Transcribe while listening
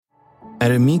At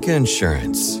Amica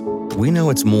Insurance, we know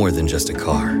it's more than just a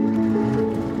car.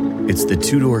 It's the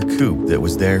two-door coupe that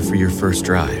was there for your first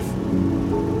drive,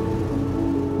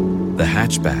 the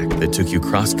hatchback that took you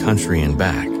cross-country and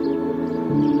back,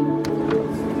 and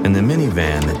the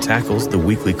minivan that tackles the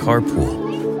weekly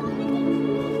carpool.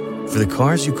 For the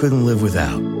cars you couldn't live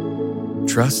without,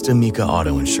 trust Amica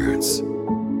Auto Insurance.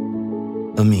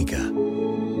 Amica.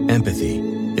 Empathy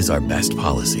is our best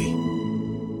policy.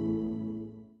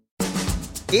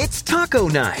 It's taco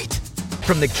night.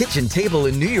 From the kitchen table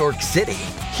in New York City,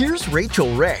 here's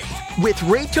Rachel Ray with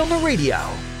Rachel on the Radio.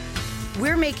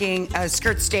 We're making a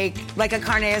skirt steak like a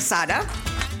carne asada.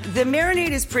 The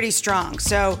marinade is pretty strong,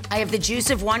 so I have the juice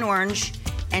of 1 orange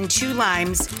and 2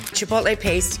 limes, chipotle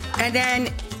paste, and then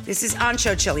this is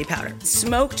ancho chili powder,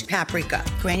 smoked paprika,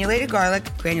 granulated garlic,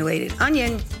 granulated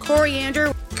onion,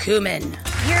 coriander, cumin.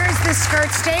 Here's the skirt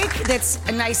steak that's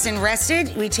nice and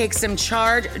rested. We take some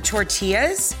charred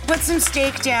tortillas, put some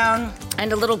steak down,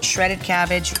 and a little shredded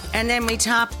cabbage, and then we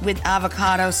top with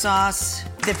avocado sauce,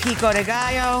 the pico de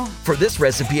gallo. For this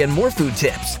recipe and more food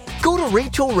tips, go to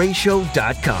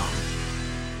RachelRayShow.com.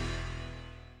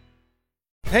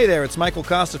 Hey there, it's Michael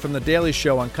Costa from The Daily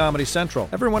Show on Comedy Central.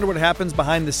 Ever wonder what happens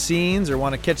behind the scenes or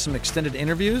want to catch some extended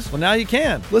interviews? Well, now you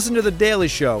can. Listen to The Daily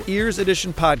Show, Ears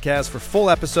Edition podcast for full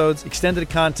episodes, extended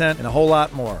content, and a whole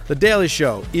lot more. The Daily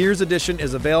Show, Ears Edition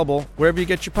is available wherever you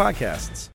get your podcasts.